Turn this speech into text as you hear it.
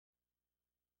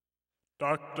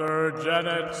Dr.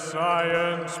 Janet's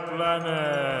Science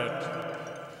Planet.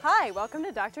 Hi, welcome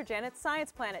to Dr. Janet's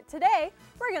Science Planet. Today,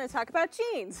 we're going to talk about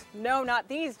genes. No, not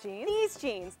these genes. These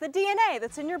genes, the DNA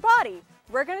that's in your body.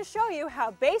 We're going to show you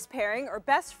how base pairing, or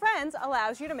best friends,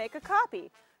 allows you to make a copy.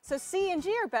 So C and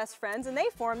G are best friends, and they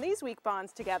form these weak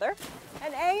bonds together.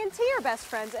 And A and T are best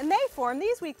friends, and they form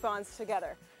these weak bonds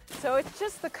together. So it's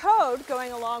just the code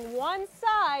going along one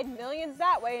side, millions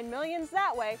that way and millions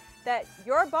that way, that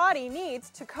your body needs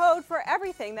to code for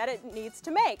everything that it needs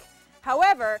to make.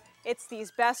 However, it's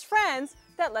these best friends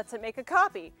that lets it make a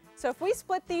copy. So if we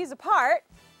split these apart,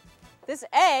 this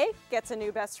A gets a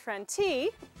new best friend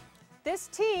T, this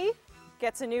T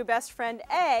gets a new best friend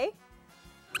A,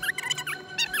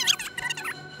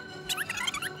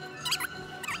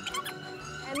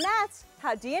 and that's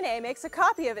how DNA makes a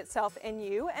copy of itself in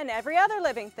you and every other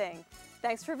living thing.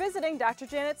 Thanks for visiting Dr.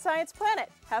 Janet's Science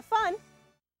Planet. Have fun!